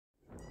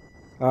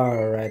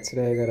Alright,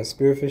 today I got a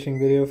spearfishing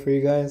video for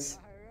you guys.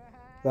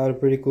 A lot of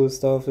pretty cool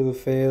stuff, little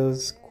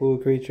fails, cool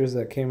creatures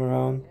that came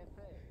around.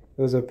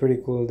 It was a pretty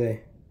cool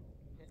day.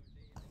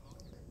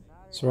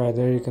 So right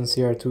there you can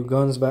see our two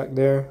guns back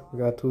there. We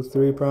got two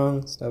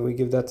 3-prongs that we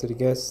give that to the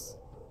guests.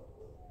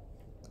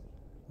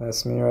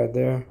 That's me right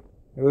there.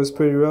 It was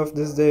pretty rough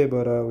this day,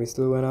 but we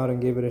still went out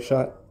and gave it a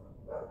shot.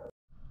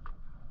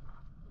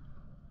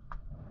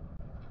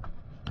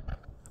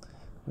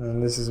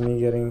 And this is me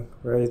getting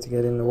ready to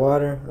get in the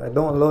water. I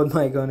don't load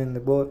my gun in the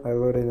boat. I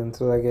load it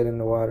until I get in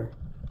the water.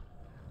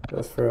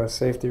 Just for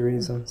safety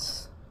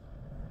reasons.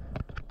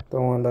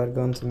 Don't want that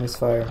gun to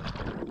misfire.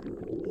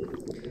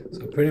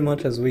 So pretty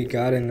much as we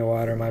got in the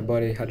water, my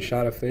buddy had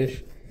shot a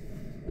fish.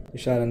 He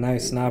shot a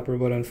nice snapper,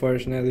 but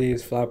unfortunately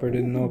his flapper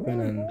didn't open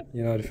and,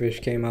 the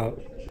fish came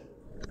out.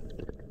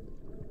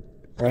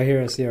 Right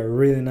here I see a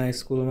really nice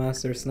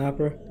schoolmaster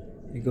snapper.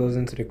 He goes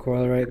into the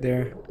coral right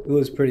there. It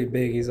was pretty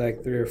big. He's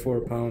like 3 or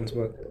 4 pounds,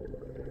 but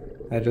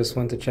I just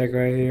went to check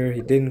right here.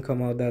 He didn't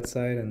come out that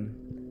side and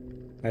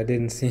I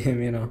didn't see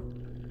him,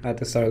 I had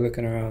to start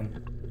looking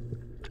around.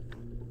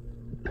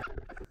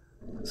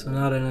 So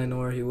now that I know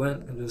where he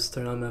went, I just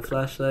turn on my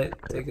flashlight,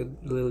 take a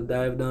little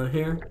dive down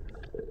here.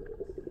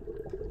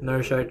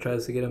 Another shark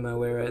tries to get in my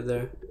way right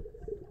there.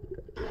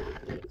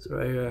 So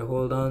right here I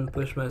hold on,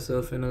 push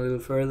myself in a little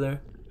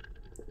further.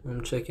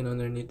 I'm checking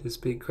underneath this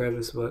big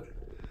crevice, but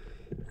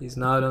he's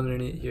not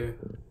underneath here.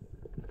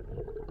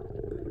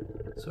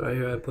 So right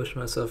here I push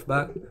myself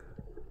back,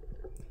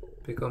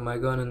 pick up my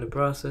gun in the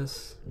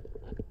process.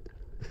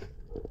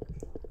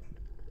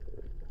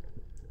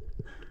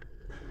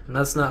 And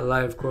that's not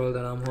live coral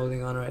that I'm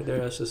holding on right there,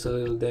 that's just a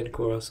little dead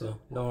coral, so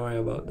don't worry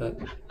about that.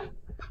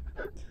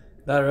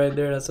 That right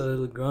there, that's a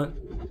little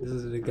grunt. This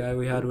is the guy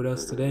we had with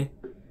us today.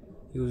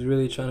 He was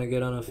really trying to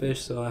get on a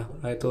fish, so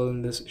I told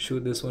him to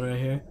shoot this one right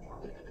here.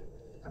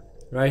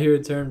 Right here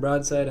it turned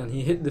broadside and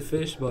he hit the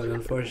fish, but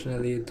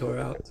unfortunately it tore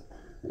out.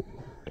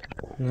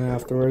 And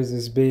afterwards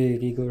this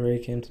big eagle ray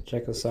came to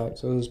check us out,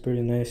 so it was a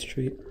pretty nice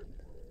treat.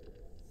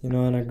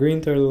 And a green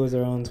turtle was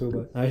around too,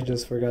 but I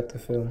just forgot to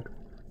film.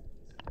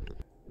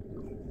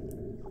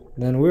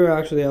 Then we were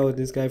actually out with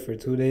this guy for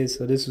 2 days,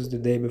 so this was the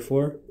day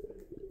before.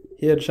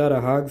 He had shot a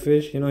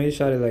hogfish, he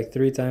shot it like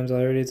 3 times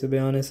already, to be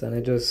honest, and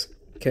it just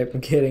kept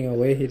getting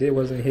away. He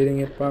wasn't hitting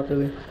it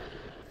properly.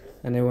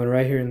 And it went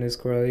right here in this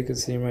coral, you could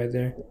see him right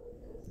there.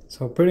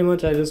 So pretty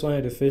much I just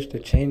wanted the fish to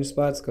change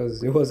spots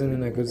because it wasn't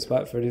in a good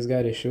spot for this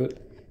guy to shoot.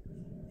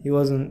 He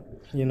wasn't,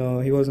 he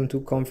wasn't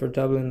too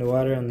comfortable in the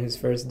water on his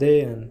first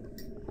day, and,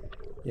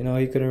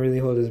 he couldn't really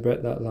hold his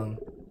breath that long.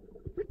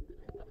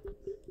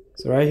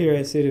 So right here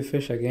I see the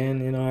fish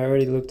again. I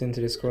already looked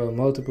into this coral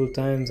multiple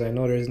times. I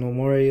know there's no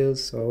more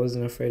eels, so I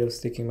wasn't afraid of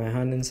sticking my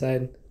hand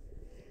inside.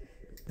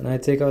 And I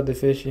take out the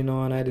fish, and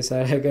I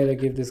decide I gotta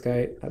give this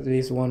guy at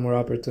least one more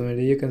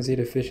opportunity. You can see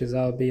the fish is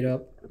all beat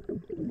up.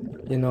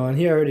 And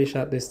he already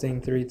shot this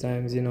thing 3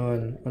 times,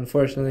 and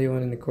unfortunately he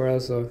went in the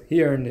coral, so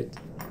he earned it.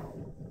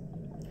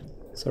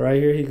 So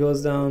right here he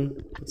goes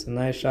down, it's a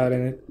nice shot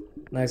in it,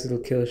 nice little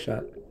kill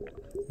shot.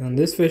 And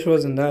this fish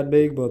wasn't that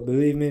big, but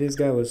believe me, this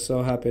guy was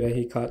so happy that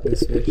he caught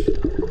this fish.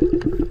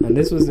 And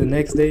this was the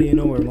next day,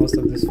 where most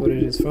of this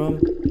footage is from.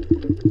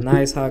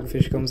 Nice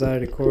hogfish comes out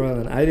of the coral,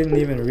 and I didn't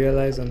even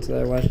realize until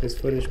I watched this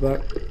footage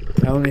back.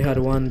 I only had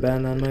 1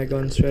 band on my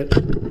gun stretch,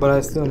 but I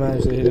still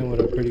managed to hit him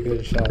with a pretty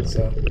good shot,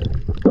 so.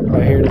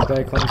 Right here this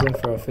guy comes in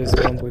for a fist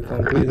bump, we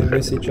completely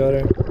miss each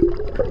other.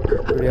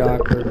 Pretty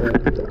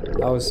awkward,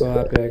 but I was so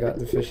happy I got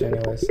the fish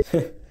anyways.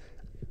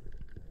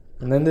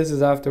 And then this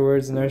is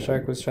afterwards, and our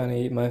shark was trying to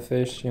eat my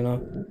fish,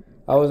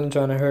 I wasn't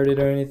trying to hurt it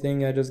or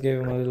anything, I just gave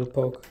him a little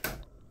poke.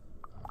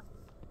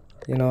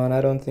 And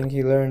I don't think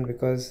he learned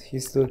because he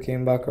still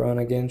came back around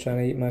again trying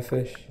to eat my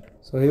fish.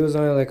 So he was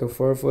only like a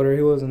 4-footer,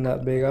 he wasn't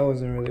that big, I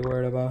wasn't really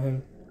worried about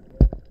him.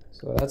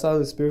 So that's all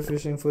the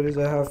spearfishing footage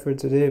I have for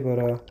today,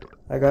 but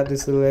I got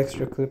this little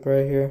extra clip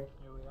right here.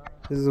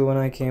 This is when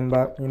I came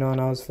back, and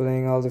I was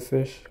filleting all the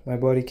fish. My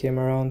buddy came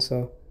around,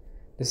 so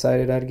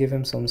decided I'd give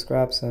him some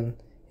scraps, and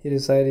he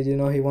decided,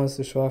 he wants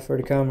to show off for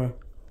the camera.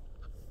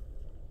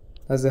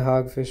 That's the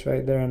hogfish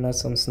right there, and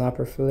that's some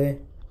snapper fillet.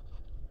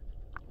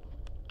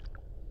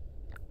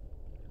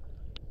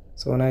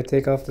 So when I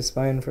take off the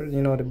spine, for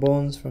the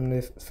bones from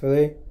the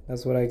fillet,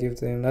 that's what I give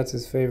to him. That's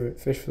his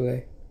favorite, fish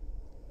fillet.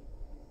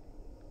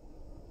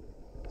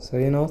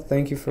 So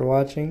thank you for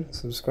watching,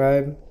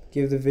 subscribe,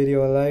 give the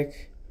video a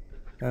like,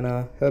 and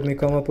help me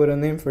come up with a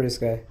name for this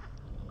guy.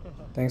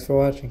 Thanks for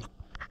watching.